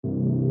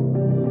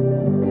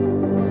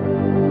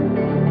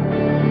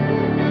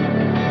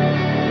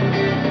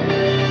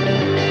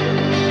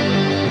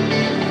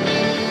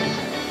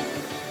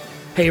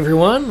Hey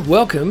everyone,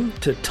 welcome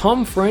to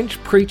Tom French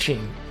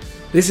Preaching.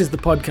 This is the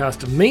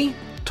podcast of me,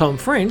 Tom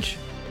French,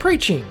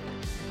 preaching.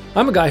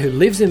 I'm a guy who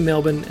lives in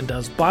Melbourne and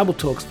does Bible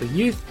talks for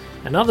youth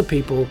and other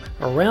people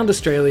around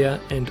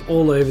Australia and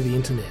all over the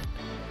internet.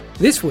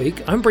 This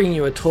week, I'm bringing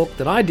you a talk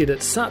that I did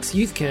at Suts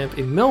Youth Camp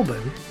in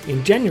Melbourne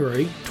in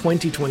January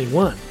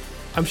 2021.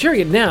 I'm sharing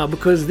it now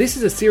because this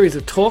is a series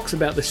of talks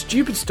about the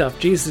stupid stuff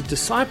Jesus'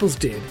 disciples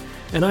did,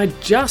 and I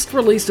just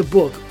released a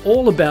book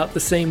all about the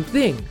same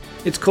thing.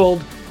 It's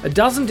called A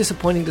Dozen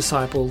Disappointing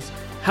Disciples,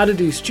 How to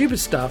Do Stupid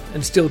Stuff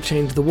and Still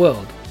Change the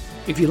World.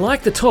 If you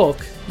like the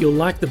talk, you'll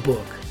like the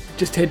book.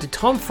 Just head to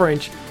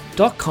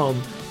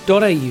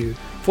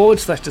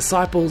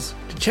tomfrench.com.au/disciples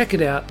to check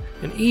it out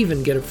and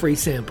even get a free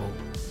sample.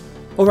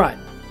 Alright,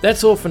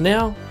 that's all for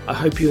now. I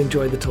hope you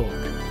enjoy the talk.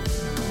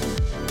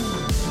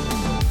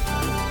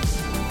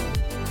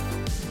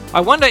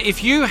 I wonder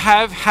if you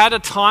have had a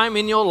time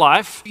in your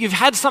life, you've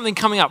had something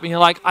coming up and you're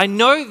like, I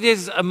know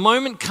there's a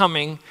moment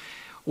coming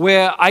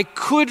where I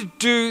could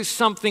do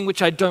something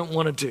which I don't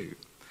want to do.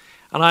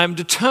 And I'm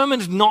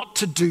determined not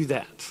to do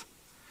that.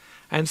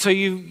 And so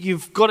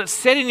you've got it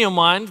set in your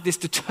mind, this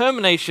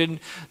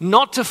determination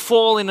not to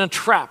fall in a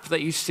trap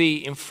that you see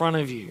in front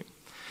of you.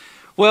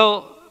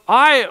 Well,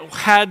 I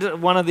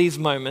had one of these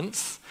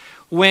moments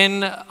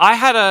when I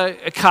had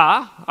a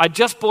car. I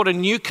just bought a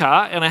new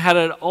car and I had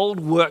an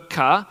old work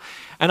car.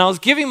 And I was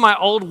giving my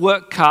old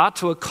work car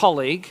to a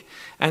colleague,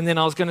 and then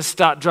I was going to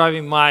start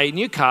driving my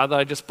new car that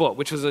I just bought,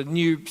 which was a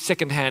new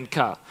second-hand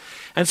car.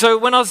 And so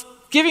when I was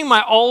giving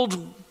my old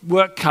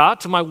work car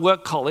to my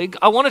work colleague,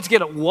 I wanted to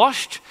get it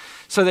washed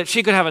so that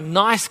she could have a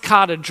nice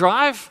car to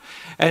drive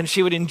and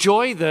she would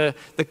enjoy the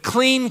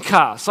clean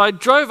car. So I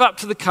drove up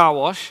to the car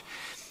wash,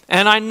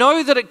 and I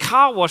know that at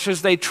car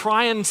washes, they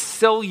try and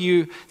upsell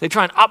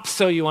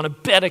you on a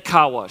better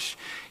car wash.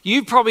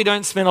 You probably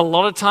don't spend a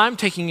lot of time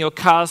taking your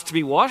cars to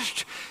be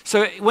washed.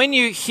 So when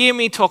you hear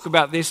me talk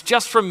about this,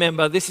 just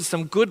remember this is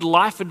some good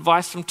life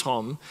advice from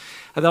Tom,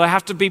 that I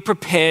have to be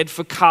prepared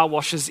for car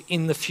washes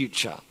in the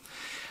future.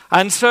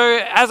 And so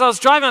as I was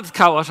driving out to the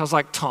car wash, I was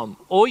like, Tom,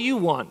 all you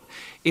want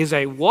is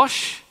a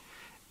wash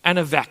and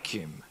a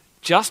vacuum.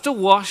 Just a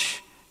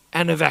wash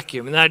and a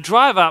vacuum. And then I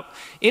drive up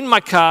in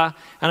my car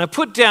and I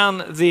put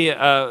down the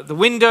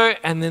window,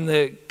 and then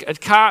the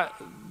car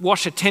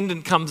wash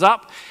attendant comes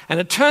up, and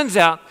it turns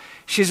out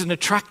she's an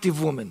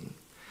attractive woman.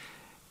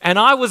 And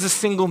I was a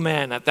single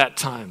man at that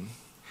time.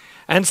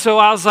 And so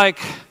I was like,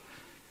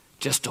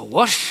 just a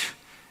wash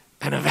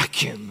and a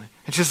vacuum.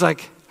 And she's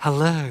like,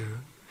 hello.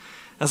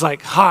 I was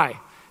like, hi.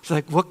 She's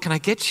like, what can I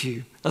get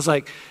you? I was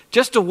like,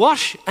 just a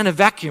wash and a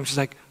vacuum. She's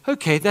like,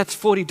 okay, that's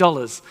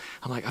 $40.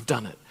 I'm like, I've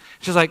done it.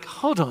 She's like,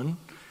 hold on.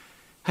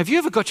 Have you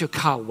ever got your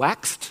car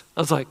waxed? I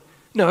was like,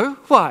 no,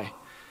 why?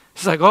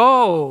 She's like,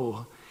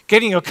 oh,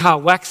 getting your car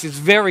waxed is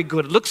very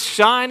good. It looks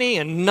shiny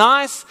and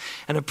nice,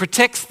 and it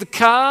protects the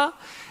car.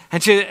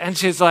 And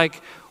she's like,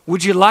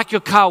 would you like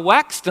your car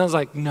waxed? And I was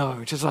like,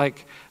 no. She's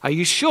like, are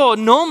you sure?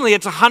 Normally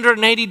it's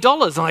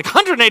 $180. I'm like,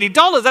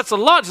 $180? That's a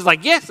lot. She's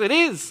like, yes, it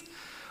is.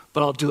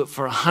 But I'll do it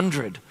for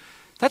 $100.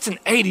 That's an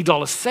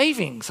 $80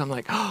 savings. I'm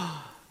like,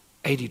 oh,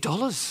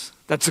 $80?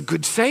 That's a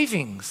good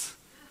savings.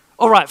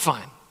 All right,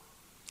 fine.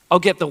 I'll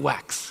get the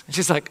wax. And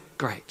she's like,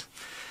 great.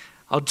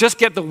 I'll just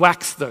get the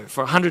wax though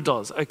for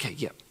 $100. Okay,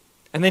 yep.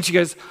 And then she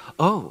goes,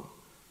 oh,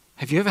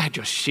 have you ever had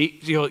your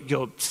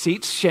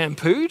seats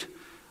shampooed? I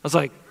was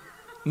like,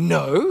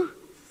 no.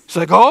 She's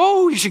like,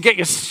 oh, you should get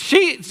your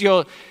seats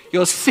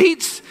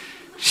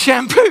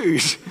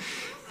shampooed.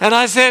 And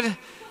I said,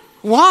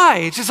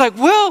 why? She's like,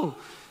 well,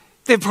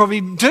 they're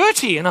probably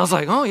dirty. And I was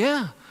like, oh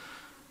yeah,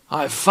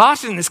 I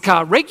fart in this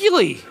car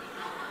regularly.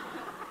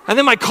 And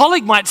then my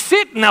colleague might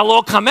sit and they'll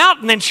all come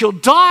out and then she'll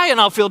die and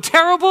I'll feel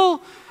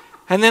terrible.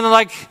 And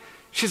then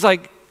she's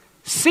like,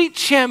 seat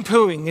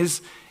shampooing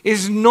is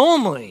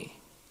normally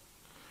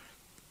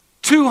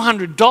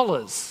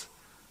 $200.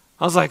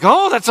 I was like,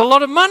 oh, that's a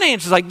lot of money.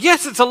 And she's like,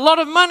 yes, it's a lot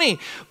of money,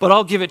 but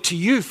I'll give it to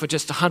you for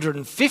just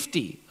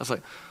 $150. I was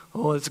like,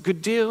 oh, it's a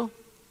good deal.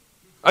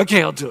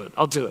 Okay, I'll do it.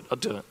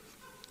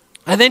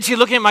 And then she's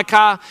looking at my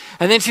car,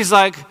 and then she's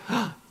like,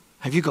 oh,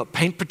 have you got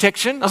paint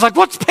protection? I was like,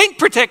 what's paint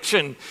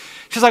protection?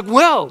 She's like,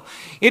 well,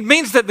 it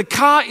means that the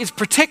car is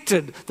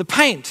protected, the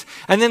paint.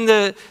 And then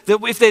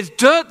if there's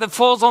dirt that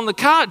falls on the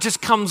car, it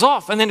just comes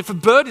off. And then if a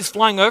bird is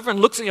flying over and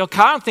looks at your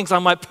car and thinks, I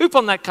might poop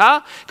on that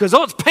car, goes,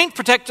 oh, it's paint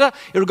protector,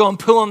 it'll go and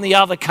poo on the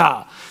other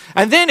car.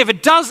 And then if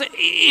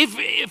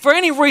for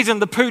any reason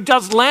the poo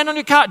does land on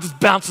your car, it just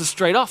bounces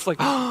straight off. Like,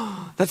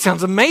 oh, that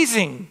sounds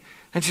amazing.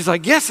 And she's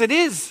like, yes, it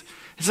is.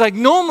 She's like,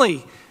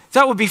 normally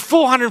that would be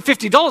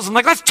 $450. I'm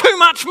like, that's too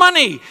much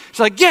money. She's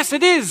like, yes,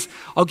 it is.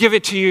 I'll give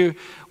it to you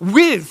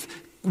with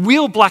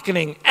wheel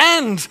blackening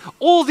and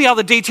all the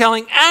other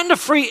detailing and a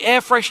free air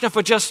freshener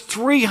for just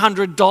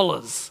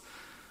 $300.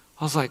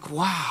 I was like,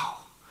 wow,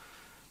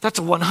 that's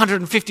a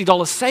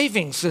 $150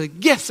 savings. She's like,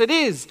 yes, it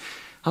is.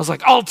 I was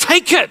like, I'll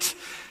take it.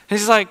 And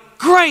she's like,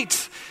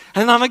 great.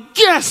 And I'm like,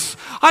 yes,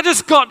 I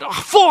just got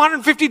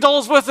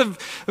 $450 worth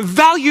of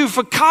value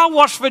for car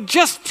wash for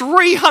just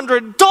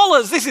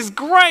 $300. This is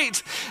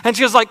great. And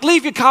she was like,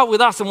 leave your car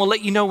with us and we'll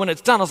let you know when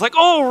it's done. I was like,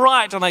 all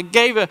right. And I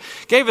gave her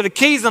the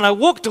keys and I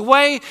walked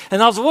away.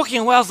 And I was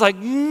walking away. I was like,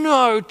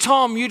 no,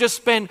 Tom, you just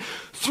spent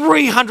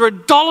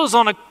 $300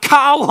 on a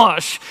car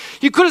wash.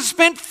 You could have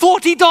spent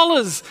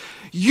 $40.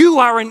 You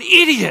are an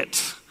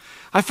idiot.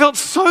 I felt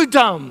so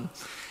dumb.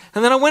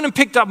 And then I went and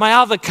picked up my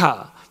other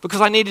car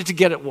because I needed to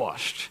get it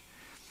washed.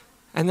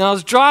 And then I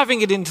was driving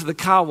it into the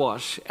car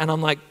wash, and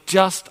I'm like,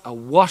 just a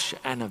wash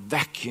and a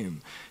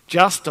vacuum.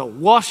 Just a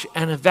wash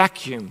and a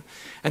vacuum.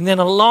 And then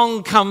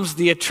along comes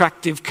the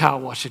attractive car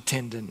wash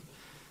attendant.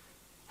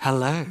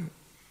 Hello.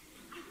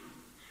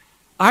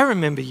 I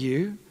remember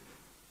you.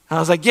 And I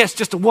was like, yes,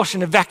 just a wash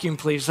and a vacuum,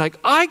 please. She's like,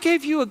 I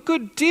gave you a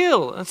good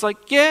deal. And it's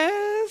like,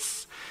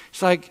 yes.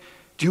 She's like,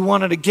 do you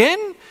want it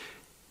again?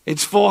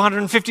 It's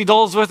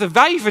 $450 worth of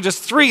value for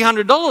just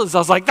 $300. I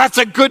was like, that's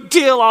a good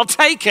deal, I'll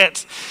take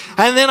it.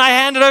 And then I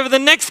handed over the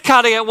next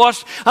car to get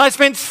washed, and I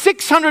spent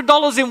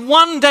 $600 in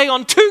one day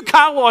on 2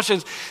 car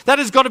washes. That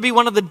has got to be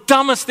one of the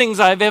dumbest things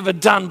I've ever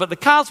done, but the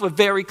cars were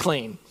very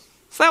clean.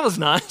 So that was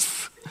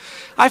nice.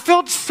 I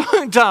felt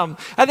so dumb.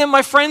 And then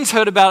my friends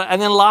heard about it and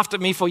then laughed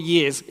at me for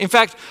years. In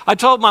fact, I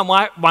told my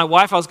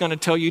wife I was going to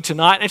tell you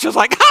tonight, and she was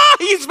like,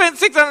 you spent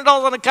 $600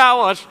 on a car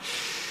wash.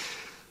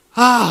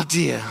 Oh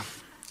dear.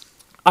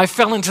 I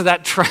fell into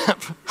that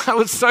trap. I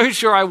was so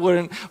sure I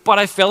wouldn't, but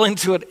I fell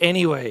into it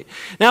anyway.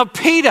 Now,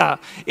 Peter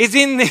is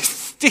in this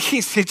sticky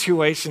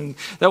situation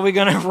that we're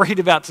going to read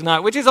about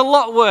tonight, which is a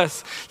lot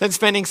worse than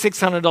spending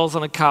 $600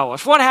 on a car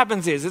wash. What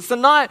happens is, it's the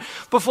night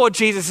before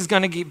Jesus is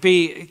going to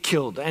be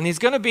killed, and he's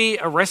going to be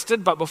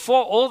arrested, but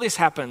before all this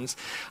happens,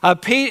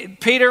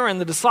 Peter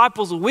and the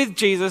disciples are with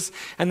Jesus,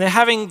 and they're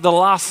having the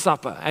Last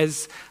Supper,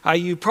 as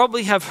you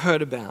probably have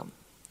heard about.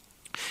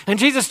 And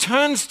Jesus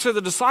turns to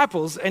the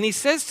disciples and he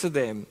says to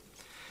them,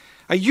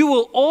 you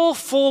will all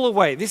fall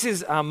away. This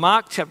is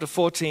Mark chapter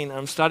 14.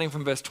 I'm starting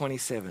from verse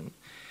 27.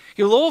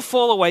 You'll all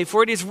fall away,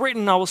 for it is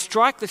written, I will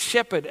strike the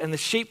shepherd and the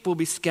sheep will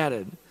be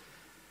scattered.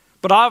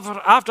 But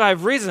after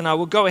I've risen, I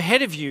will go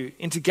ahead of you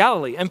into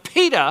Galilee. And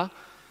Peter,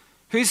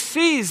 who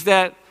sees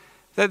that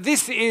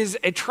this is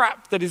a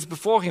trap that is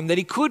before him, that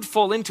he could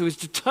fall into, is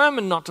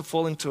determined not to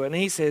fall into it. And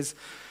he says,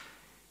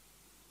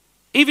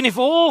 even if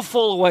all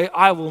fall away,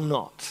 I will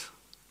not.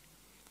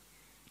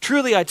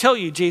 Truly, I tell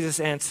you, Jesus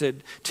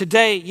answered,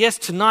 today, yes,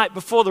 tonight,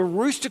 before the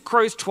rooster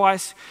crows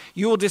twice,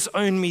 you will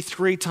disown me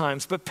 3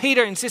 times. But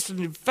Peter insisted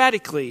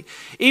emphatically,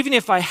 even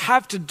if I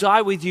have to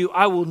die with you,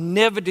 I will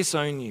never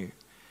disown you.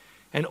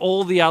 And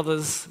all the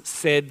others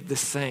said the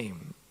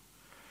same.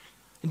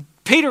 And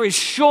Peter is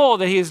sure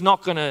that he is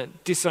not going to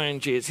disown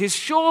Jesus. He's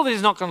sure that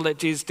he's not going to let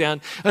Jesus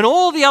down. And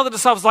all the other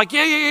disciples are like,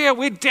 yeah,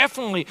 we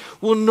definitely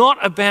will not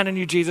abandon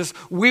you, Jesus.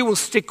 We will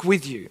stick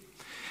with you.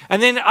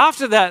 And then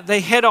after that,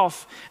 they head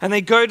off and they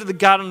go to the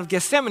Garden of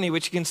Gethsemane,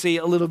 which you can see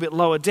a little bit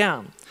lower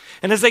down.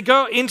 And as they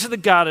go into the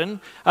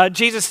garden,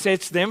 Jesus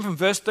says to them from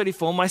verse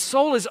 34, my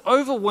soul is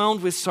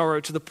overwhelmed with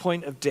sorrow to the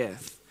point of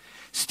death.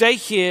 Stay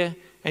here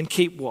and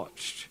keep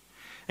watch.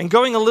 And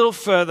going a little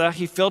further,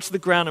 he fell to the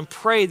ground and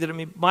prayed that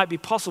it might be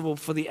possible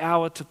for the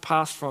hour to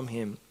pass from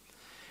him.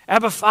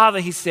 Abba, Father,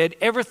 he said,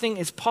 everything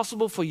is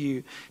possible for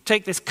you.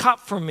 Take this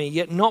cup from me,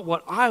 yet not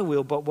what I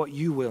will, but what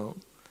you will.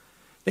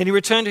 Then he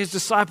returned to his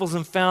disciples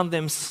and found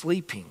them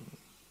sleeping.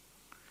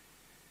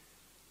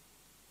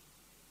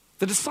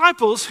 The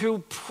disciples who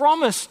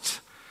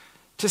promised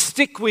to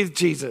stick with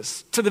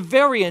Jesus to the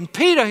very end,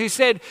 Peter, who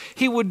said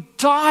he would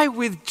die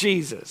with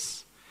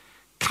Jesus,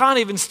 can't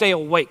even stay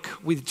awake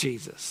with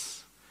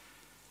Jesus.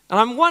 And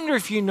I wonder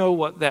if you know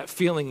what that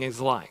feeling is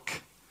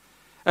like.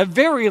 At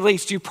very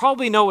least, you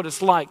probably know what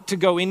it's like to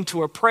go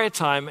into a prayer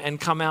time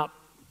and come out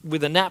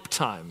with a nap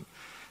time.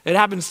 It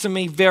happens to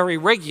me very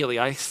regularly.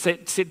 I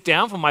sit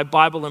down for my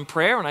Bible and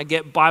prayer and I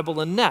get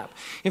Bible and nap.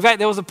 In fact,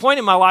 there was a point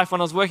in my life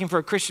when I was working for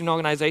a Christian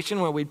organization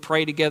where we'd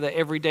pray together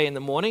every day in the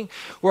morning,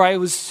 where I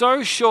was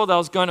so sure that I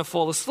was going to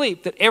fall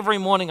asleep that every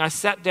morning I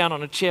sat down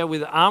on a chair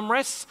with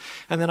armrests,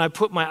 and then I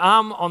put my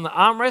arm on the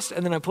armrest,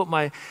 and then I put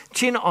my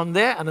chin on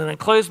there, and then I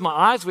closed my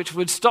eyes, which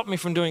would stop me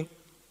from doing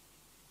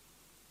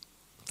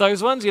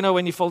those ones,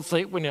 when you fall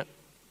asleep,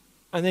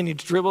 and then you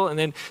dribble, and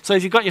then, so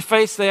if you've got your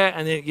face there,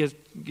 and then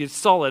you're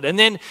solid. And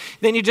then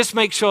you just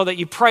make sure that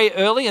you pray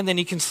early, and then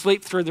you can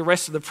sleep through the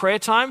rest of the prayer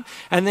time,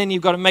 and then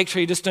you've got to make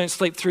sure you just don't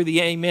sleep through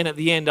the amen at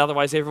the end,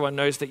 otherwise everyone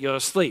knows that you're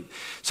asleep.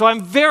 So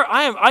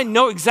I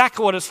know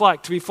exactly what it's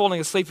like to be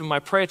falling asleep in my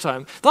prayer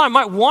time. Though I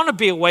might want to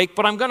be awake,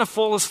 but I'm going to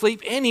fall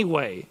asleep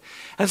anyway.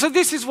 And so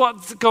this is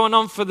what's going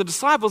on for the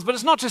disciples, but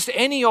it's not just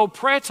any old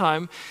prayer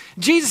time.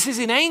 Jesus is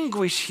in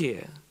anguish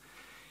here.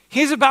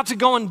 He's about to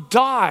go and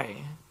die.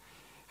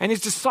 And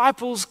his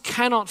disciples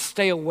cannot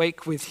stay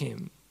awake with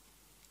him.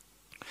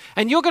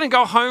 And you're going to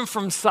go home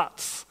from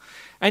Suts.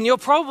 And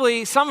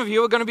some of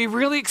you are going to be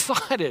really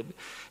excited.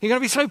 You're going to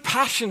be so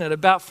passionate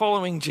about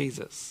following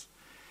Jesus.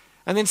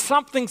 And then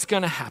something's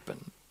going to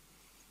happen.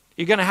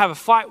 You're going to have a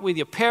fight with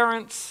your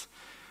parents,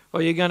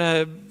 Or you're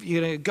gonna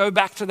go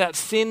back to that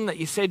sin that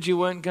you said you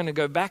weren't going to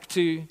go back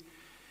to.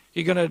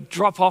 You're going to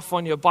drop off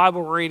on your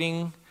Bible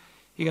reading.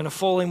 You're going to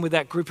fall in with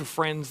that group of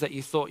friends that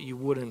you thought you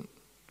wouldn't.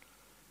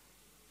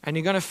 And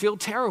you're going to feel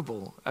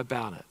terrible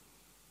about it.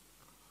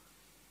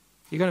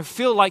 You're going to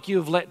feel like you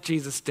have let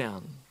Jesus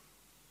down.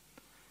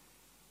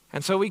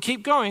 And so we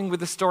keep going with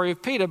the story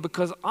of Peter,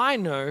 because I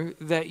know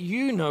that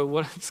you know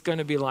what it's going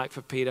to be like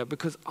for Peter,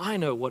 because I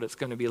know what it's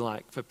going to be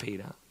like for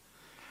Peter.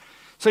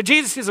 So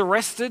Jesus is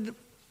arrested,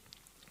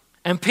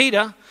 and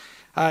Peter,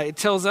 it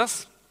tells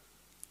us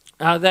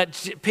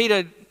that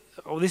Peter,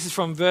 this is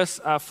from verse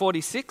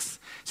 46,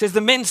 says, the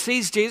men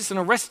seized Jesus and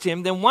arrested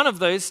him. Then one of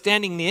those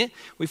standing near,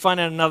 we find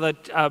out another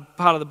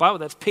part of the Bible,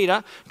 that's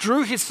Peter,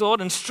 drew his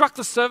sword and struck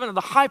the servant of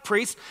the high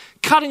priest,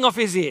 cutting off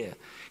his ear.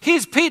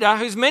 Here's Peter,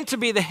 who's meant to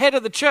be the head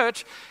of the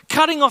church,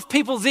 cutting off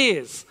people's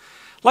ears.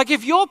 Like,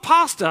 if your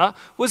pastor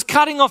was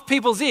cutting off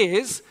people's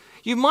ears,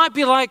 you might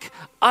be like,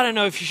 I don't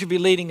know if you should be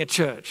leading a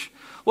church.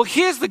 Well,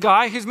 here's the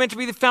guy who's meant to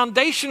be the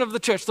foundation of the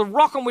church, the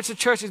rock on which the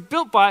church is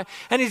built by,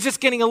 and he's just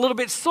getting a little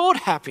bit sword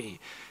happy.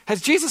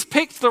 Has Jesus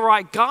picked the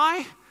right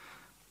guy?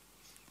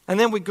 And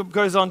then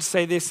goes on to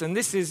say this, and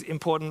this is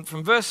important,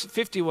 from verse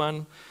 50,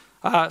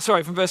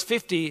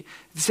 it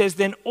says,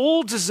 then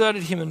all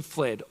deserted him and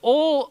fled.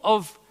 All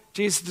of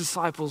Jesus'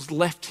 disciples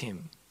left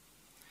him.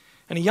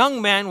 And a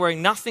young man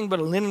wearing nothing but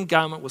a linen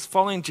garment was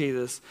following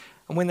Jesus,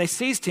 and when they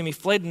seized him, he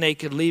fled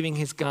naked, leaving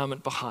his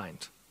garment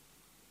behind.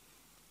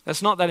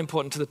 That's not that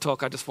important to the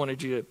talk. I just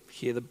wanted you to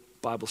hear the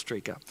Bible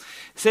streaker. It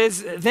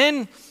says,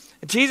 then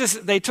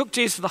they took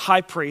Jesus to the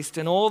high priest,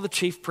 and all the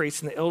chief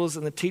priests and the elders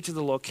and the teachers of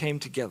the law came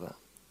together.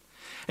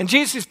 And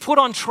Jesus is put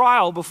on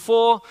trial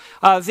before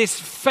this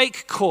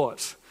fake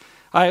court.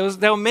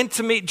 They were meant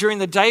to meet during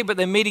the day, but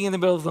they're meeting in the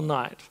middle of the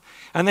night.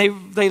 And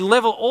they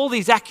level all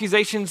these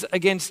accusations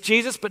against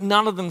Jesus, but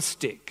none of them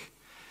stick.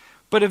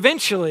 But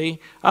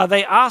eventually,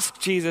 they ask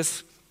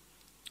Jesus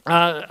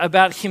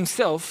about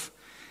himself.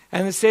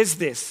 And it says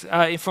this,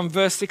 from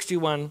verse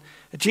 61,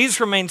 Jesus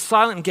remained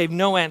silent and gave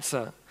no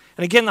answer.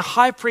 And again, the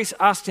high priest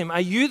asked him,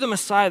 are you the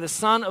Messiah, the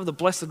Son of the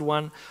Blessed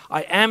One?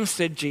 I am,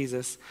 said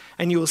Jesus.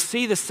 And you will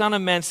see the Son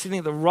of Man sitting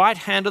at the right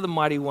hand of the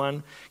Mighty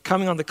One,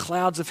 coming on the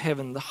clouds of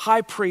heaven. The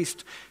high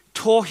priest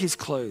tore his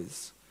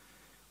clothes.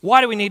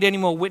 Why do we need any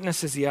more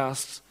witnesses, he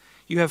asked.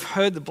 You have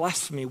heard the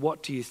blasphemy.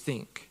 What do you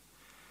think?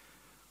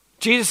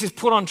 Jesus is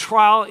put on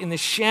trial in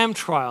this sham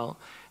trial,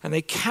 and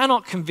they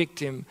cannot convict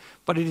him,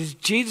 but it is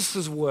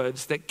Jesus'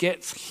 words that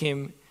gets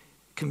him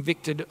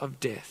convicted of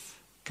death,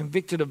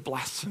 convicted of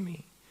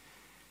blasphemy.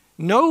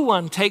 No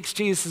one takes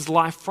Jesus'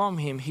 life from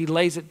him. He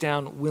lays it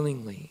down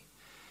willingly.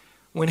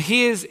 When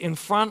he is in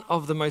front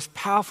of the most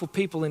powerful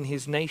people in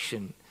his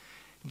nation,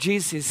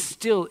 Jesus is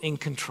still in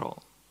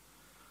control.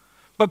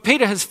 But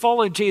Peter has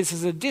followed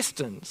Jesus at a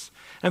distance,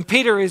 and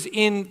Peter is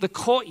in the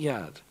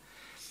courtyard.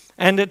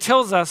 And it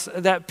tells us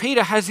that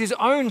Peter has his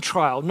own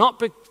trial,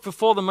 not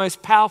before the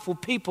most powerful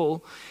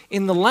people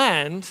in the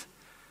land,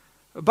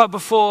 but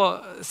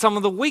before some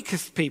of the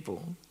weakest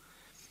people.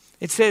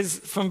 It says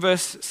from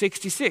verse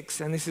 66,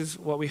 and this is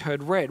what we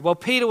heard read. While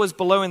Peter was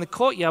below in the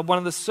courtyard, one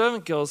of the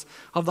servant girls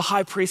of the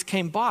high priest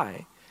came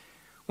by.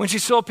 When she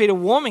saw Peter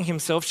warming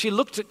himself, she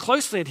looked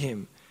closely at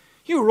him.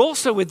 You were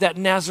also with that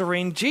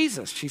Nazarene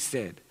Jesus, she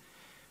said.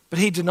 But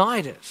he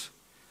denied it.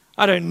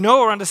 I don't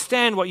know or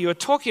understand what you are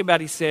talking about,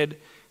 he said,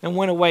 and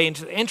went away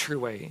into the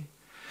entryway.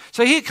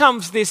 So here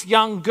comes this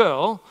young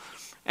girl,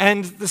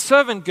 and the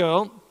servant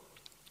girl,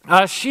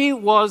 she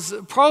was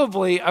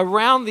probably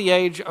around the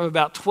age of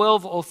about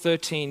 12 or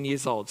 13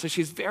 years old. So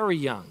she's very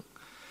young.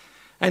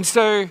 And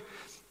so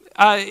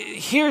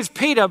here's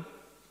Peter,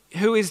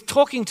 who is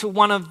talking to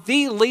one of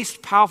the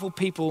least powerful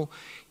people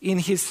in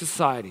his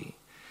society.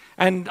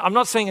 And I'm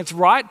not saying it's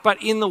right,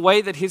 but in the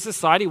way that his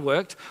society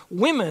worked,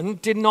 women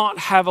did not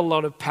have a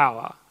lot of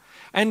power.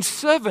 And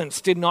servants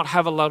did not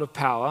have a lot of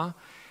power.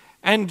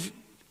 And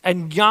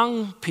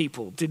young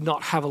people did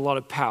not have a lot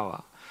of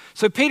power.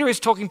 So Peter is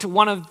talking to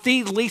one of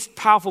the least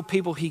powerful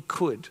people he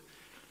could.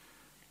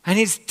 And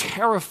he's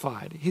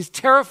terrified. He's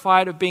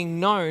terrified of being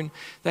known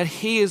that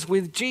he is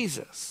with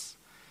Jesus.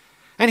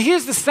 And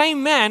here's the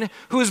same man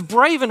who is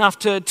brave enough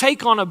to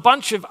take on a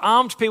bunch of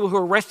armed people who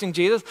are arresting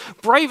Jesus,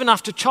 brave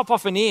enough to chop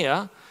off an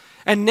ear.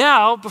 And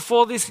now,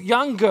 before this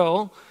young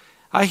girl,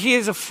 he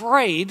is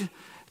afraid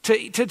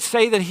to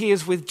say that he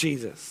is with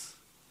Jesus.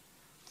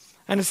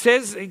 And it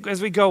says,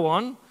 as we go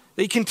on,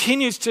 that he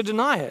continues to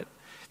deny it.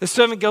 The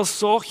servant girl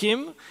saw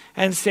him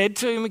and said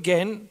to him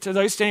again, to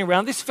those standing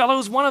around, this fellow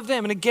is one of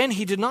them. And again,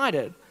 he denied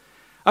it.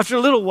 After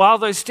a little while,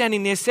 those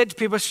standing near said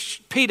to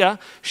Peter,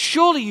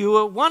 surely you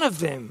are one of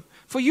them,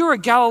 for you're a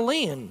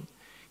Galilean. And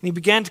he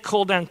began to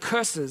call down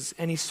curses,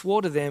 and he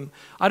swore to them,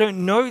 I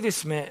don't know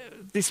this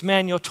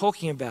man you're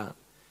talking about.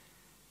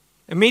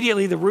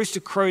 Immediately the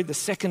rooster crowed the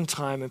second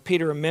time, and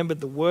Peter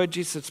remembered the word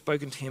Jesus had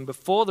spoken to him.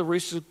 Before the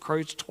rooster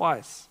crows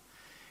twice,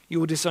 you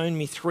will disown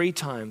me 3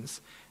 times.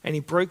 And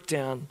he broke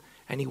down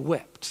and he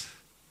wept.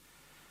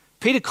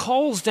 Peter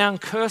calls down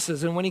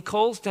curses, and when he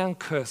calls down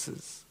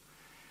curses,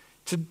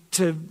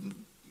 to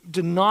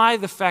deny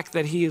the fact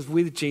that he is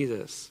with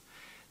Jesus.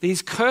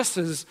 These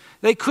curses,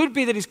 they could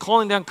be that he's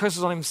calling down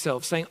curses on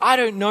himself, saying, I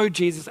don't know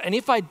Jesus, and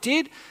if I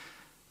did,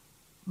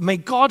 may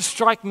God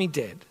strike me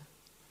dead.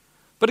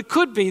 But it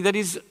could be that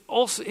he's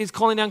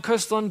calling down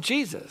curses on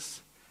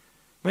Jesus.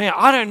 Man,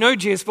 I don't know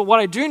Jesus, but what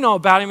I do know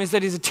about him is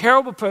that he's a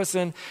terrible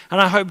person, and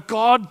I hope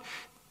God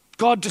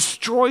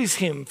destroys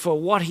him for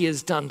what he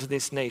has done to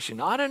this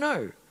nation. I don't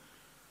know.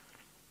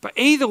 But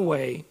either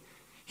way,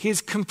 he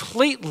has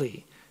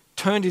completely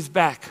turned his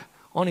back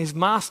on his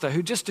master,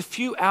 who just a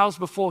few hours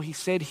before he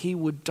said he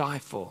would die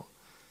for.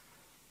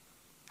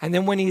 And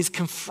then when he is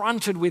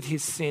confronted with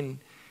his sin,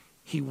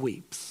 he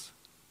weeps.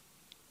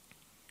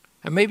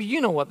 And maybe you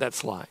know what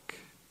that's like.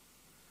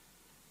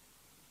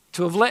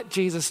 To have let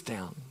Jesus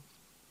down.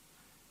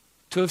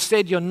 To have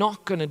said you're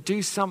not going to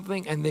do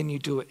something and then you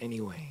do it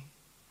anyway.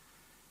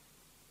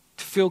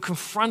 To feel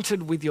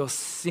confronted with your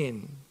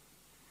sin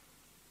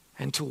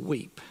and to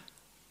weep.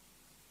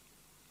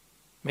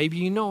 Maybe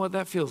you know what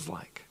that feels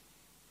like.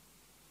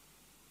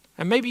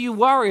 And maybe you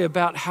worry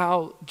about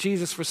how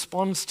Jesus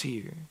responds to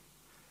you.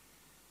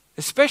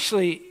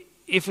 Especially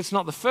if it's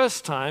not the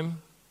first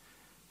time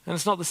and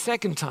it's not the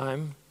second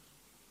time.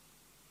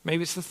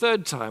 Maybe it's the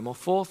third time or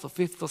fourth or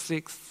fifth or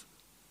sixth.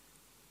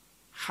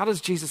 How does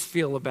Jesus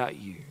feel about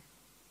you?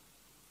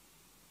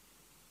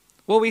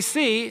 Well, we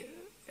see,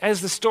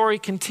 as the story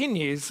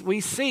continues,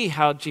 we see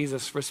how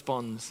Jesus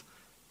responds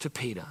to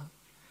Peter.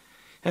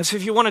 And so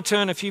if you want to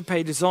turn a few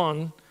pages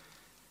on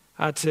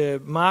to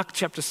Mark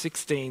chapter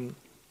 16,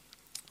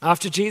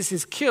 after Jesus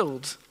is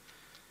killed,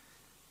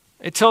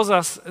 it tells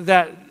us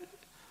that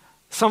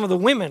some of the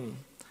women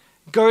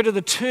go to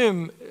the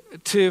tomb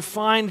to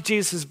find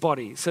Jesus'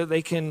 body so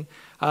they can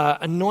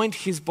anoint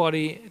his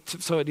body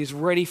so it is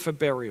ready for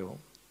burial.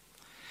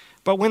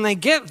 But when they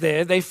get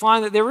there, they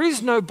find that there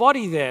is no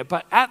body there,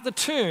 but at the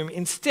tomb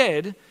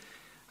instead,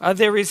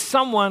 there is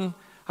someone,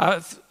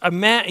 a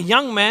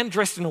young man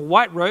dressed in a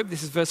white robe,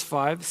 this is verse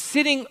 5,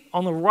 sitting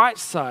on the right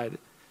side.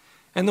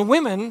 And the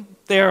women,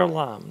 they are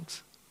alarmed.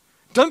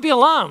 Don't be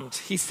alarmed,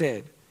 he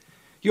said.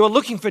 You are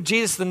looking for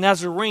Jesus the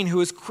Nazarene who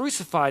was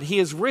crucified. He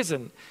is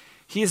risen.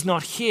 He is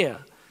not here.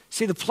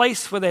 See the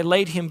place where they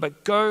laid him,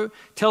 but go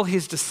tell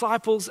his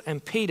disciples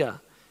and Peter,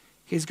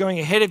 he is going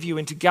ahead of you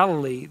into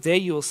Galilee. There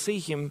you will see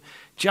him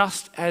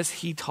just as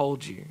he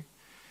told you.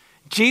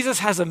 Jesus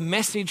has a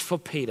message for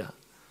Peter.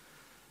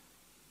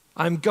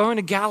 I'm going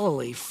to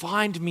Galilee.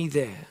 Find me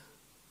there.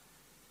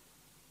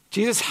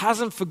 Jesus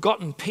hasn't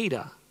forgotten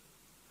Peter.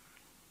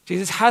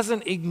 Jesus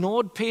hasn't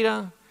ignored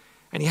Peter,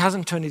 and he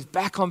hasn't turned his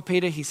back on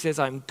Peter. He says,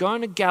 I'm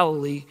going to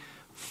Galilee.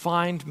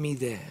 Find me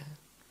there.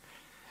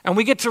 And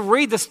we get to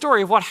read the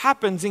story of what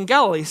happens in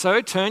Galilee.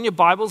 So turn your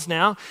Bibles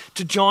now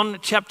to John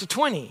chapter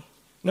 20.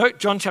 No,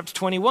 John chapter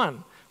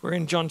 21. We're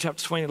in John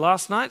chapter 20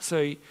 last night, so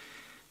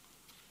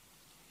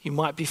you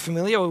might be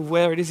familiar with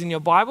where it is in your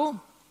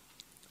Bible.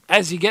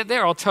 As you get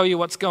there, I'll tell you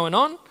what's going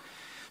on.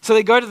 So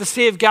they go to the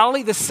Sea of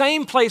Galilee, the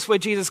same place where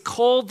Jesus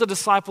called the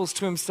disciples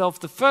to himself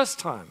the first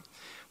time,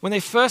 when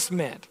they first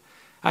met.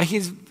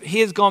 He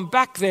has gone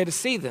back there to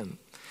see them.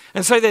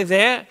 And so they're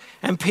there,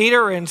 and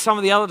Peter and some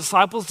of the other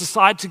disciples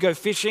decide to go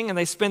fishing, and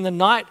they spend the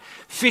night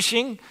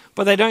fishing,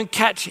 but they don't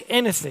catch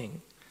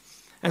anything.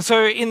 And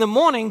so in the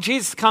morning,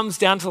 Jesus comes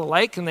down to the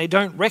lake, and they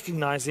don't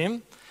recognize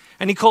him.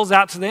 And he calls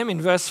out to them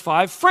in verse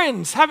 5,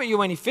 friends, haven't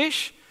you any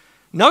fish?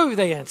 No,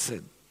 they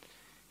answered.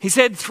 He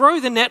said, throw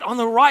the net on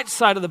the right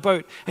side of the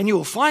boat, and you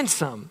will find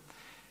some.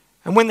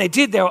 And when they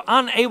did, they were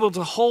unable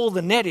to haul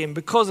the net in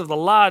because of the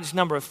large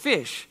number of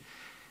fish.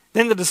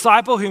 Then the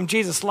disciple whom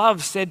Jesus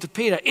loved said to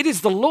Peter, it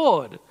is the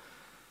Lord.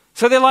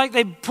 So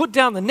they put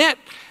down the net,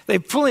 they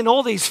pull in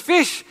all these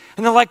fish,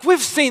 and they're like, we've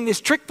seen this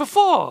trick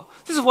before.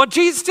 This is what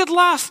Jesus did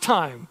last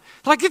time.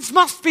 Like, it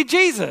must be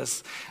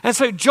Jesus. And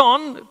so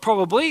John,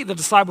 probably the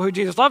disciple who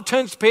Jesus loved,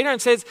 turns to Peter and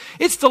says,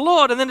 it's the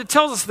Lord. And then it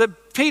tells us that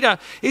Peter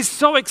is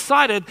so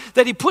excited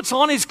that he puts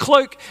on his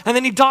cloak and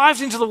then he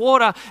dives into the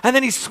water and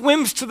then he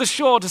swims to the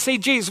shore to see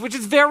Jesus, which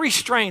is very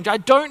strange. I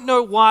don't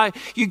know why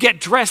you get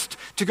dressed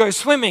to go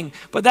swimming,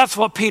 but that's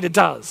what Peter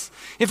does.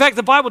 In fact,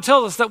 the Bible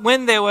tells us that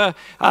when they were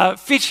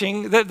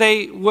fishing, that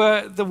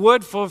the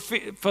word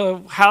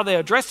for how they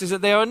are dressed is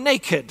that they are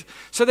naked.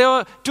 So they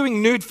were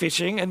doing nude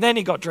fishing, and then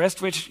he got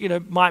dressed, which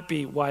might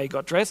be why he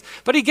got dressed.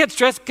 But he gets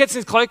dressed, gets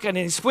his cloak, and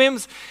then he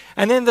swims.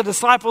 And then the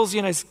disciples,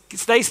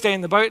 they stay in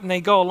the boat and they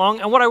go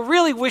along. And what I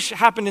really wish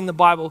happened in the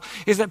Bible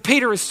is that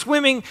Peter is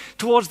swimming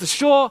towards the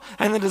shore,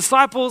 and the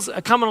disciples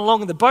are coming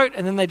along in the boat,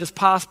 and then they just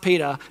pass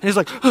Peter, and he's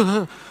like,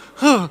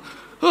 and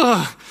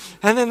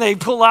then they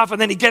pull up, and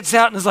then he gets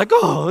out and is like,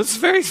 oh, it's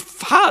very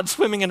hard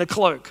swimming in a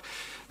cloak.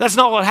 That's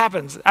not what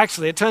happens.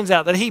 Actually, it turns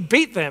out that he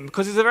beat them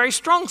because he's a very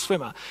strong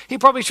swimmer. He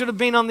probably should have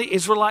been on the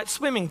Israelite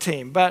swimming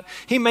team, but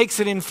he makes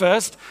it in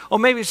first. Or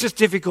maybe it's just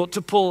difficult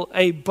to pull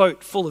a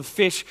boat full of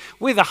fish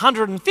with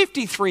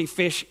 153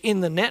 fish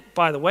in the net,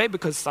 by the way,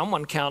 because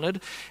someone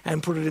counted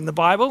and put it in the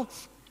Bible.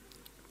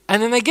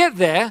 And then they get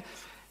there,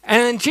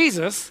 and then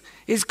Jesus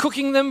is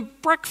cooking them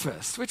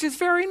breakfast, which is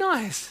very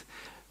nice.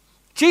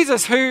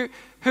 Jesus, who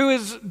who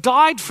has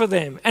died for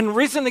them and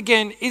risen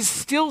again, is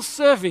still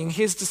serving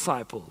his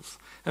disciples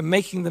and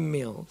making them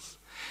meals.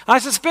 I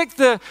suspect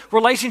the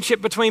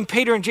relationship between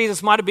Peter and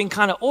Jesus might have been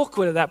kind of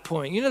awkward at that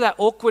point. You know that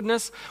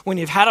awkwardness when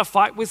you've had a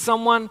fight with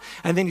someone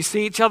and then you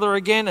see each other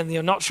again and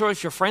you're not sure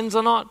if you're friends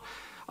or not?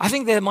 I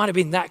think there might have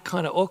been that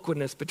kind of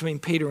awkwardness between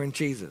Peter and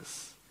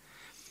Jesus.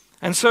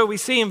 And so we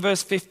see in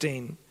verse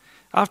 15,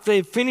 after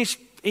they finished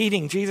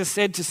eating, Jesus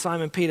said to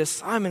Simon Peter,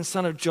 "Simon,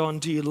 son of John,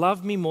 do you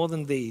love me more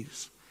than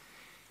these?"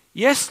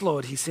 "Yes,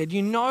 Lord," he said,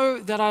 "you know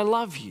that I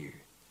love you."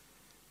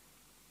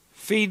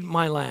 "Feed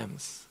my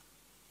lambs,"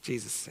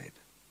 Jesus said.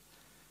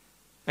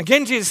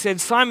 Again, Jesus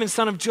said, "Simon,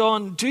 son of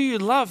John, do you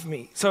love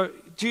me?"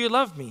 Do you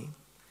love me?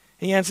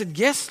 He answered,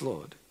 "Yes,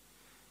 Lord.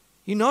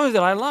 You know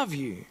that I love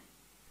you."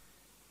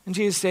 And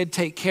Jesus said,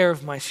 "Take care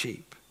of my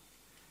sheep."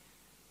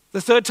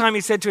 The third time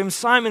he said to him,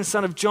 "Simon,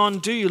 son of John,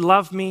 do you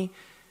love me?"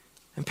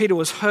 And Peter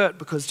was hurt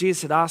because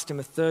Jesus had asked him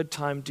a third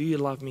time, "Do you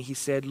love me?" He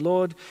said,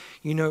 "Lord,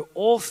 you know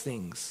all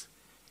things.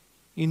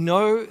 You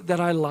know that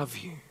I love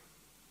you.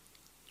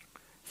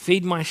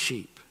 Feed my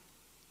sheep.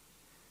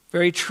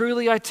 Very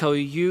truly I tell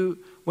you,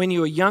 when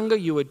you were younger,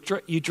 you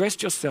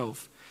dressed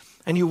yourself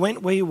and you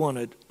went where you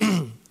wanted.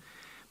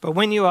 But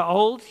when you are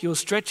old, you will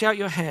stretch out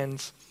your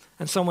hands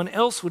and someone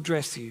else will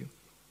dress you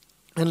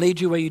and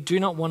lead you where you do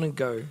not want to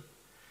go."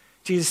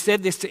 Jesus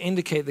said this to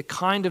indicate the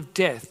kind of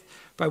death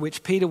by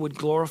which Peter would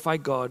glorify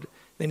God.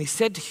 Then he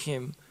said to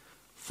him,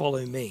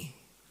 "Follow me."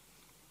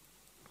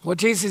 What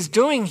Jesus is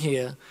doing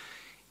here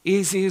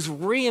is he is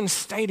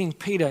reinstating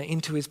Peter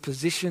into his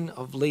position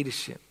of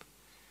leadership.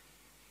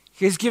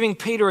 He's giving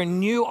Peter a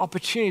new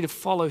opportunity to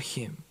follow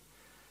him.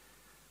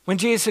 When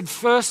Jesus had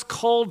first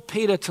called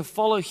Peter to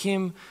follow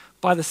him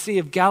by the Sea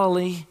of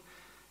Galilee,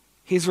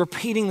 he's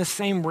repeating the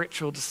same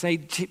ritual to say,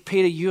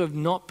 "Peter, you have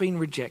not been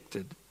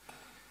rejected.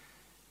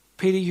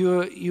 Peter,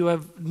 you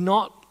are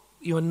not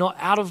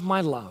out of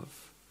my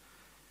love.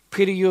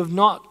 Peter, you have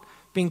not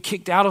been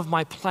kicked out of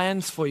my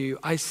plans for you.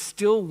 I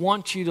still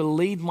want you to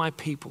lead my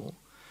people.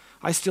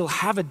 I still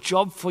have a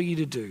job for you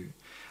to do.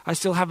 I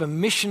still have a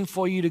mission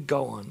for you to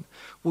go on.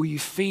 Will you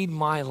feed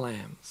my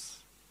lambs?"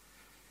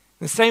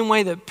 In the same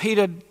way that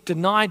Peter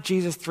denied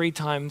Jesus 3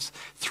 times,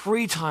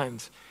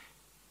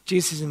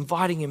 Jesus is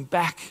inviting him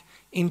back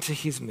into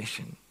his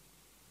mission.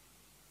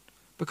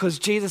 Because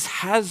Jesus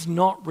has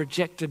not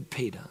rejected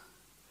Peter.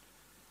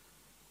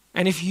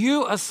 And if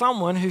you are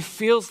someone who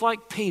feels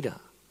like Peter,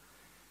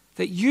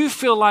 that you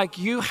feel like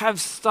you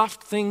have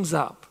stuffed things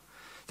up,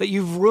 that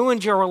you've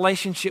ruined your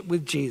relationship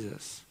with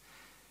Jesus,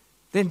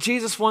 then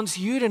Jesus wants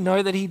you to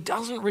know that he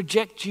doesn't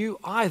reject you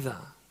either.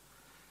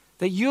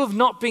 That you have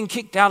not been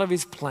kicked out of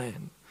his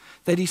plan.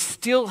 That he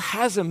still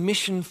has a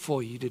mission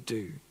for you to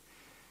do.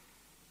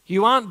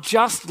 You aren't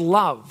just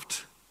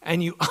loved,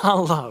 and you are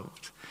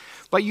loved.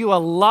 But you are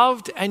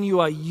loved and you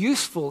are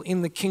useful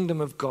in the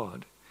kingdom of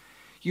God.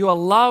 You are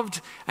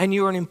loved and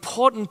you are an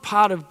important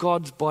part of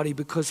God's body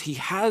because he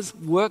has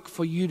work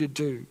for you to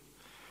do.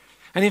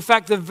 And in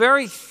fact, the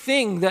very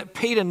thing that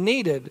Peter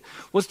needed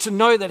was to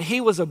know that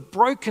he was a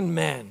broken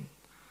man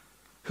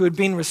who had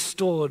been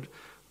restored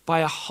by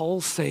a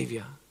whole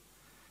Savior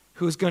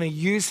who was going to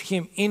use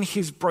him in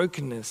his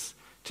brokenness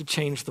to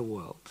change the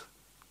world.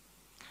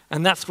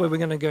 And that's where we're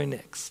going to go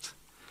next.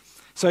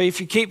 So if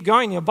you keep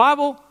going in your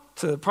Bible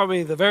to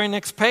probably the very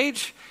next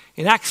page,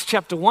 in Acts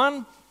chapter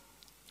 1,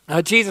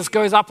 Jesus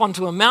goes up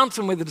onto a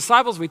mountain with the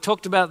disciples. We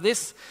talked about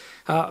this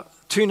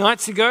 2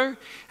 nights ago.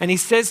 And he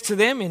says to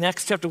them in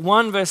Acts chapter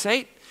 1, verse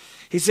 8,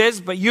 he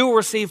says, "But you will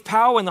receive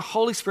power when the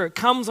Holy Spirit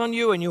comes on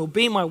you, and you will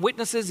be my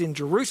witnesses in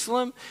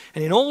Jerusalem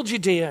and in all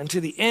Judea and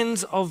to the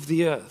ends of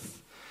the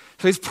earth."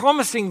 So he's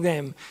promising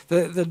them,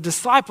 the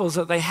disciples,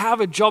 that they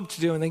have a job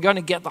to do and they're going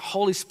to get the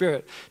Holy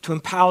Spirit to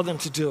empower them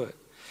to do it.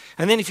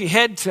 And then if you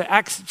head to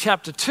Acts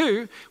chapter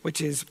 2, which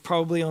is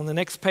probably on the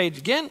next page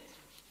again,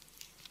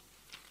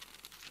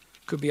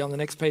 could be on the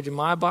next page in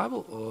my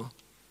Bible, or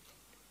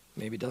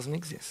maybe it doesn't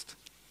exist.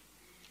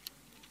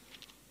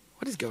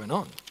 What is going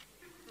on?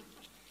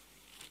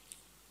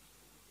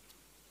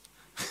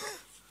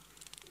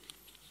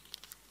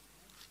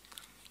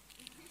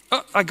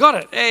 Oh, I got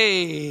it.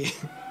 Hey.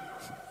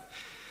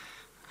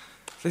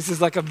 This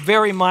is like a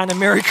very minor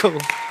miracle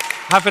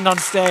happened on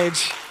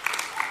stage.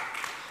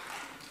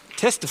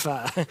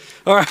 Testify.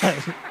 All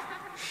right.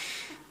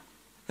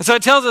 And so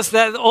it tells us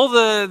that all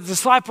the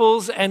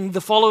disciples and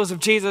the followers of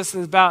Jesus,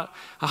 there's about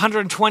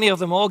 120 of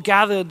them all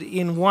gathered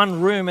in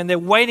one room, and they're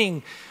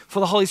waiting for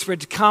the Holy Spirit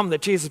to come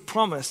that Jesus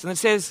promised. And it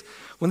says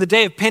when the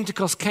day of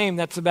Pentecost came,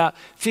 that's about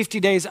 50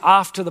 days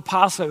after the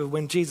Passover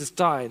when Jesus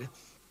died,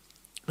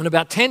 and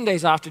about 10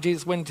 days after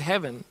Jesus went to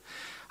heaven,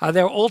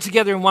 they were all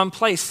together in one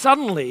place.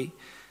 Suddenly,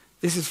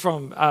 this is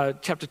from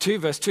chapter 2,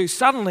 verse 2.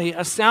 Suddenly,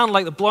 a sound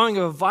like the blowing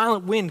of a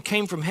violent wind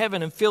came from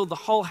heaven and filled the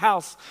whole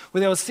house where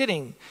they were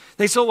sitting.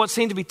 They saw what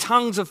seemed to be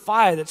tongues of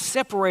fire that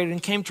separated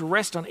and came to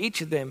rest on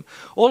each of them.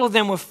 All of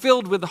them were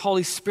filled with the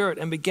Holy Spirit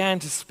and began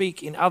to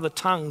speak in other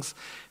tongues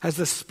as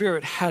the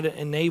Spirit had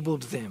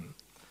enabled them.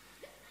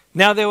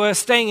 Now there were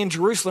staying in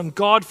Jerusalem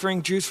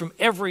God-fearing Jews from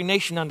every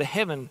nation under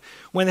heaven.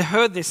 When they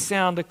heard this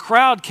sound, a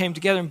crowd came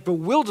together in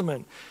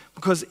bewilderment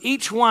because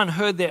each one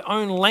heard their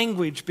own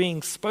language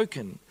being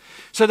spoken.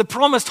 So the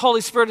promised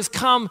Holy Spirit has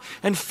come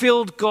and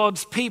filled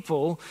God's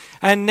people,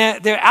 and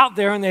they're out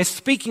there and they're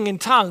speaking in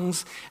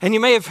tongues. And you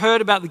may have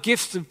heard about the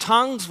gifts of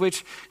tongues,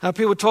 which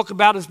people talk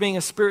about as being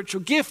a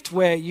spiritual gift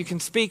where you can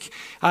speak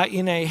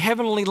in a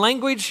heavenly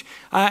language,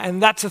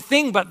 and that's a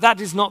thing, but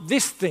that is not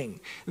this thing.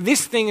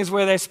 This thing is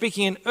where they're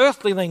speaking in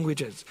earthly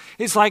languages.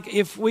 It's like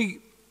if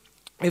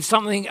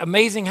something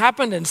amazing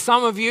happened and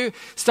some of you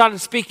started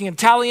speaking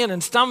Italian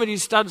and some of you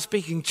started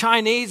speaking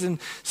Chinese and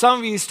some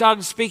of you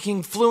started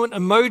speaking fluent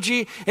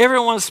emoji,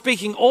 everyone was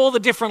speaking all the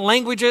different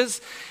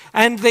languages,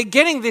 and they're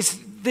getting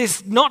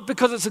this not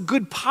because it's a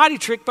good party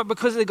trick, but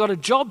because they've got a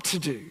job to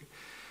do.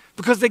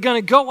 Because they're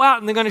going to go out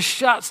and they're going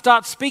to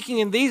start speaking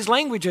in these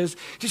languages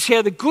to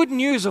share the good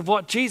news of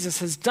what Jesus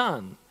has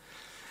done.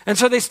 And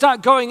so they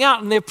start going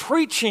out and they're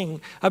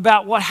preaching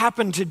about what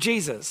happened to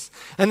Jesus.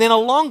 And then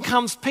along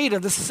comes Peter,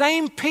 the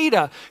same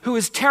Peter who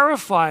was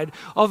terrified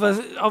of a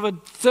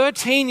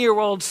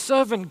 13-year-old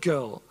servant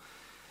girl.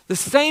 The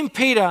same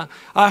Peter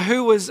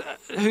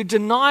who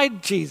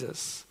denied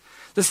Jesus.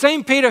 The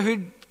same Peter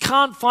who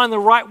can't find the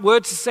right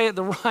words to say at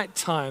the right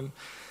time.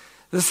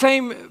 The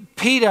same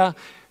Peter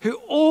who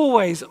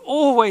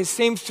always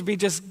seems to be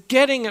just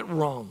getting it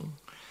wrong.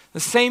 The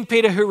same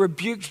Peter who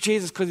rebuked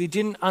Jesus because he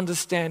didn't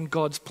understand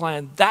God's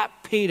plan. That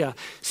Peter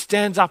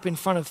stands up in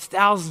front of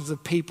thousands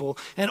of people,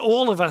 and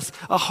all of us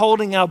are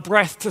holding our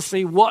breath to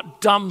see what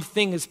dumb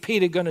thing is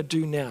Peter going to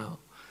do now.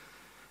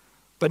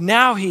 But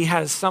now he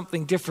has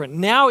something different.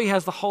 Now he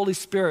has the Holy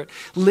Spirit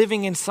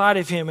living inside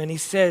of him, and he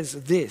says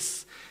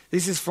this.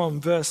 This is from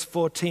verse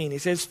 14. He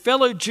says,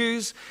 "Fellow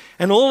Jews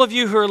and all of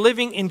you who are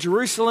living in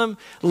Jerusalem,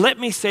 let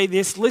me say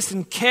this,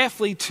 listen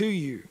carefully to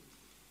you.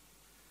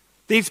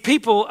 These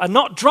people are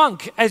not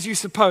drunk as you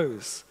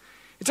suppose.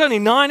 It's only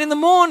 9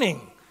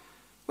 a.m.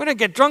 We don't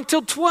get drunk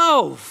till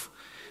 12.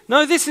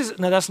 No,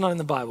 that's not in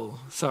the Bible.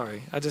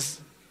 Sorry, I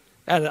just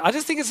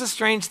think it's a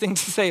strange thing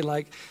to say.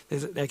 Okay,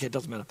 it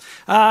doesn't matter.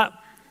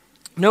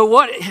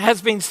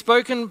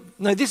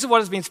 This is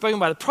what has been spoken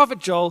by the prophet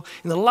Joel.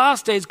 In the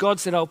last days,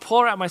 God said, I'll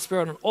pour out my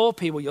spirit on all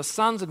people. Your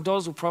sons and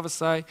daughters will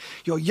prophesy.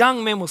 Your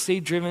young men will see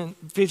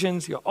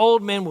visions. Your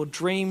old men will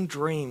dream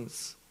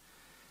dreams."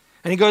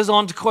 And he goes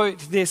on to quote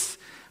this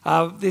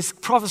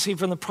prophecy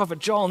from the prophet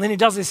Joel. And then he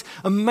does this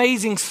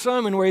amazing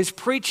sermon where he's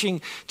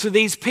preaching to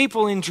these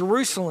people in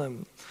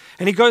Jerusalem.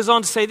 And he goes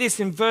on to say this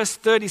in verse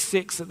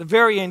 36 at the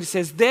very end. He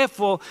says,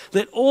 "Therefore,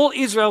 let all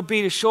Israel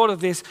be assured of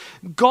this.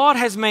 God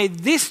has made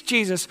this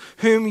Jesus,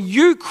 whom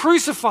you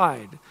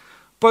crucified,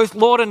 both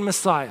Lord and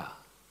Messiah."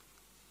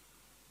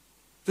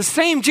 The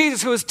same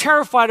Jesus who was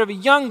terrified of a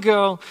young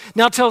girl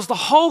now tells the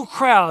whole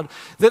crowd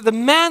that the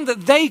man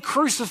that they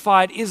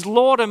crucified is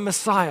Lord and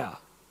Messiah.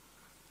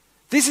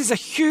 This is a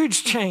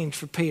huge change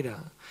for Peter.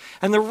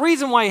 And the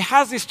reason why he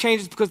has this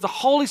change is because the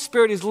Holy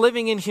Spirit is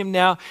living in him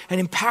now and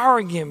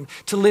empowering him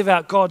to live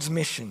out God's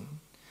mission.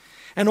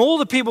 And all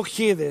the people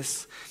hear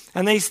this,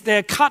 and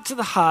they're cut to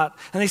the heart,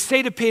 and they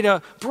say to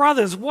Peter,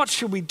 "Brothers, what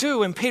should we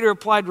do?" And Peter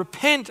replied,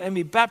 "Repent and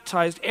be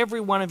baptized, every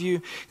one of you,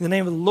 in the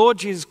name of the Lord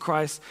Jesus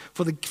Christ,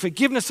 for the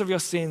forgiveness of your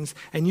sins,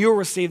 and you'll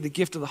receive the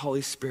gift of the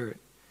Holy Spirit.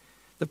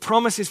 The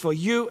promise is for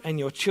you and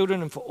your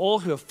children and for all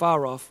who are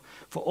far off,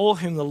 for all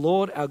whom the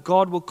Lord our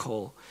God will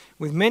call."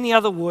 With many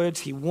other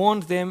words, he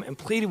warned them and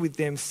pleaded with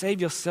them, "Save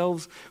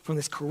yourselves from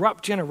this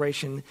corrupt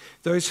generation."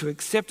 Those who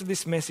accepted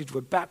this message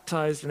were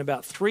baptized, and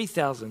about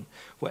 3,000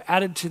 were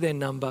added to their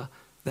number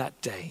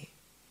that day.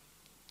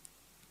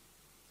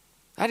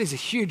 That is a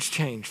huge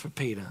change for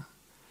Peter.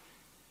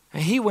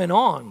 And he went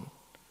on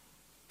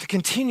to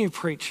continue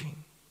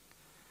preaching.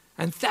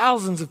 And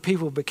thousands of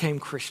people became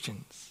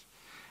Christians.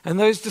 And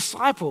those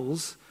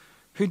disciples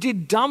who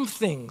did dumb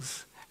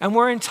things and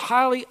were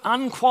entirely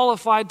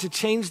unqualified to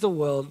change the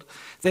world,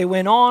 they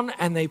went on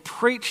and they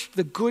preached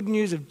the good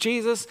news of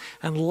Jesus,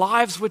 and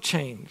lives were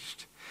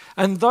changed.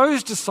 And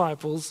those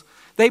disciples,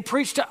 they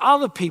preached to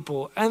other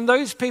people, and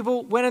those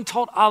people went and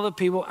told other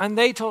people, and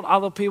they told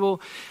other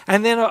people,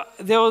 and then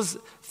there was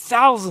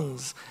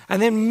thousands,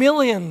 and then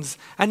millions,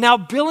 and now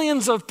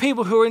billions of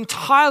people who are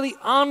entirely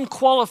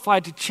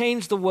unqualified to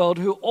change the world,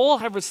 who all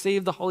have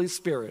received the Holy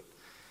Spirit,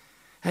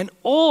 and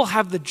all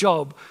have the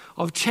job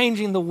of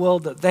changing the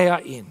world that they are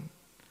in.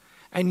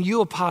 And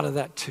you are part of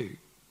that too.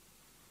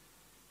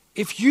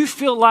 If you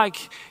feel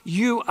like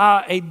you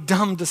are a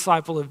dumb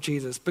disciple of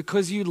Jesus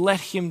because you let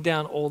him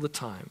down all the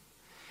time,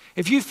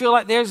 if you feel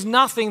like there's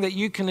nothing that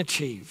you can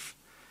achieve,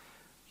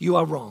 you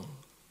are wrong.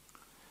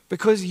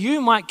 Because you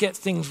might get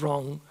things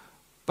wrong,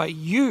 but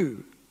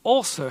you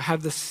also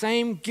have the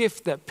same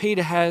gift that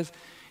Peter has.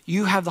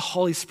 You have the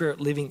Holy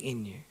Spirit living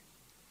in you.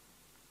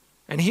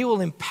 And he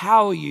will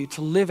empower you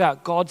to live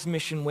out God's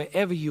mission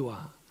wherever you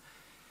are.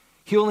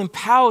 He will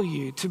empower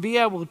you to be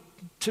able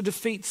to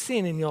defeat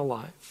sin in your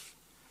life.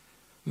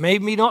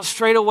 Maybe not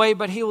straight away,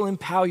 but he will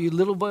empower you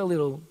little by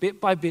little,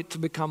 bit by bit, to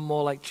become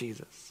more like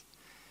Jesus.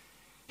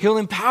 He'll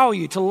empower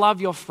you to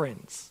love your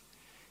friends.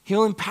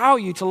 He'll empower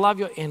you to love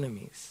your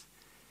enemies.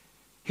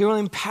 He will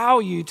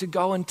empower you to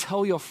go and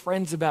tell your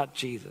friends about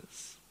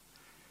Jesus.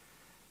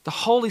 The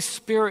Holy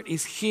Spirit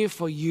is here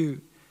for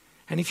you.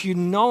 And if you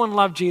know and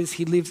love Jesus,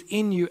 He lives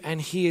in you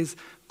and He is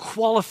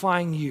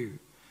qualifying you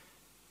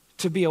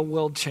to be a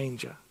world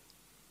changer.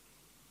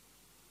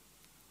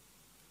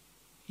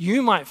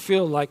 You might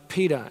feel like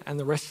Peter and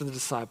the rest of the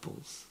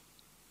disciples,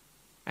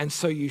 and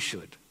so you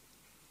should.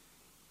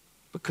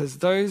 Because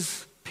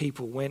those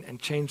people went and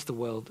changed the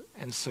world,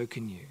 and so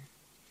can you.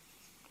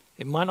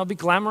 It might not be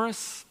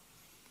glamorous,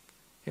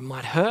 it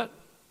might hurt,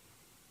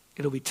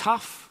 it'll be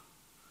tough,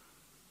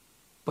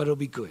 but it'll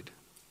be good.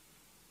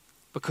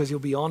 Because you'll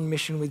be on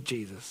mission with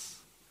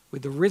Jesus,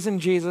 with the risen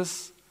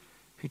Jesus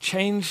who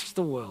changed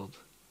the world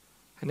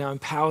and now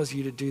empowers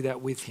you to do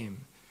that with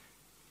Him,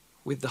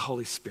 with the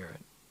Holy Spirit.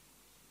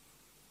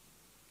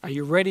 Are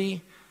you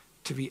ready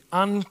to be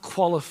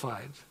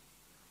unqualified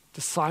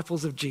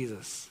disciples of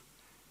Jesus,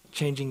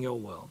 changing your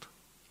world?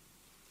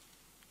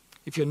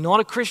 If you're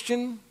not a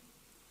Christian,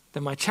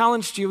 then my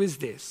challenge to you is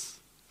this.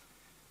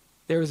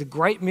 There is a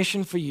great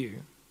mission for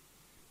you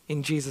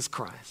in Jesus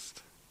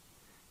Christ.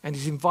 And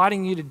He's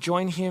inviting you to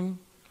join Him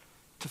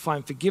to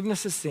find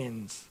forgiveness of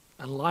sins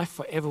and life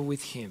forever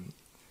with Him.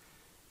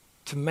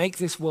 To make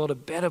this world a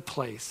better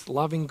place,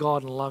 loving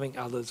God and loving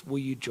others, will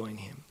you join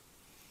Him?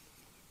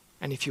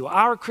 And if you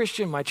are a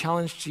Christian, my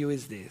challenge to you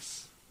is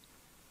this.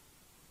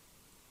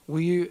 Will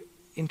you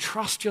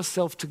entrust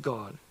yourself to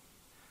God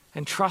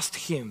and trust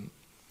Him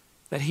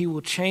that He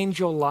will change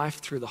your life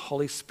through the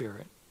Holy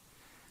Spirit?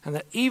 And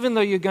that even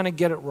though you're going to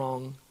get it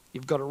wrong,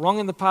 you've got it wrong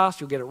in the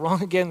past, you'll get it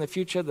wrong again in the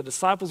future. The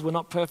disciples were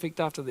not perfect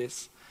after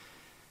this.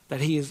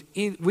 That He is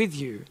with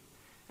you.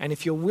 And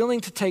if you're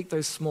willing to take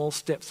those small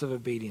steps of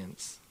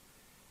obedience,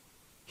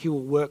 He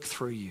will work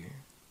through you.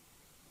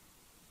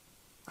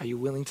 Are you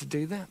willing to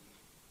do that?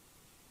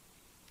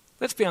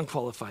 Let's be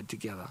unqualified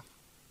together.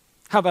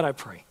 How about I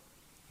pray?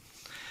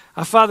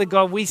 Our Father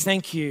God, we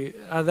thank You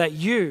that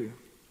You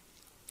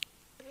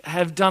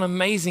have done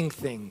amazing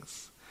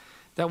things.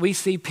 That we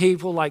see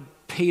people like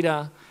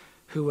Peter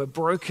who were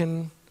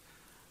broken,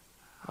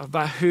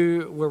 but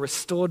who were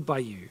restored by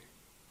You.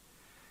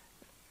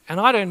 And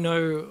I don't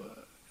know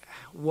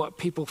what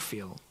people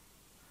feel.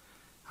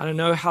 I don't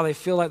know how they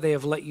feel like they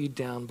have let You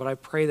down, but I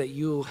pray that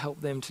You will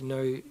help them to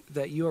know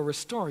that You are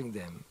restoring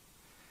them,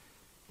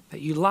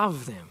 that You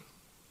love them,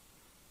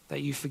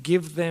 that You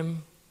forgive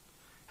them,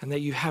 and that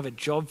You have a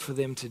job for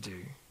them to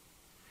do.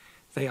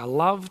 They are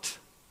loved,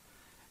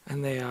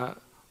 and they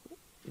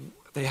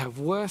have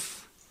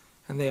worth,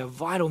 and they are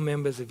vital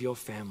members of Your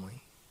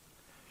family.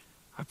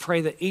 I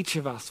pray that each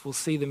of us will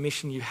see the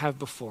mission You have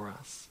before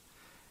us,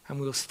 and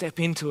we'll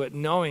step into it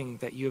knowing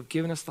that You have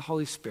given us the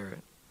Holy Spirit,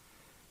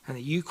 and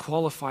that You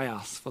qualify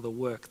us for the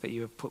work that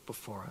You have put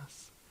before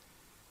us.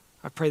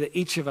 I pray that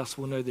each of us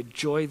will know the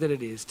joy that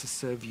it is to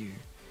serve You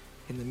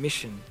in the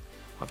mission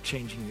of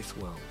changing this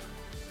world.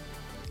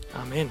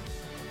 Amen.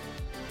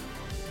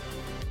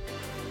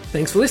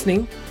 Thanks for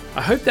listening.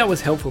 I hope that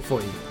was helpful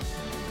for you.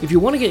 If you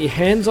want to get your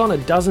hands on a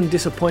dozen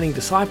disappointing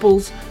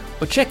disciples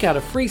or check out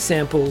a free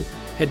sample,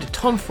 head to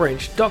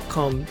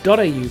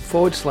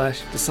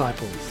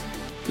tomfrench.com.au/disciples.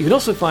 You can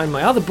also find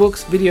my other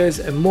books,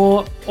 videos, and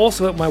more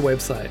also at my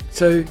website.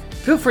 So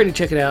feel free to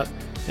check it out,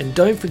 and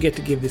don't forget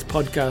to give this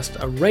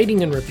podcast a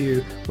rating and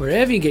review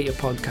wherever you get your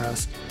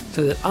podcast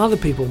so that other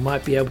people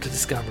might be able to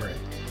discover it.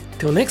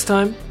 Till next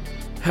time,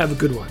 have a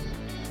good one.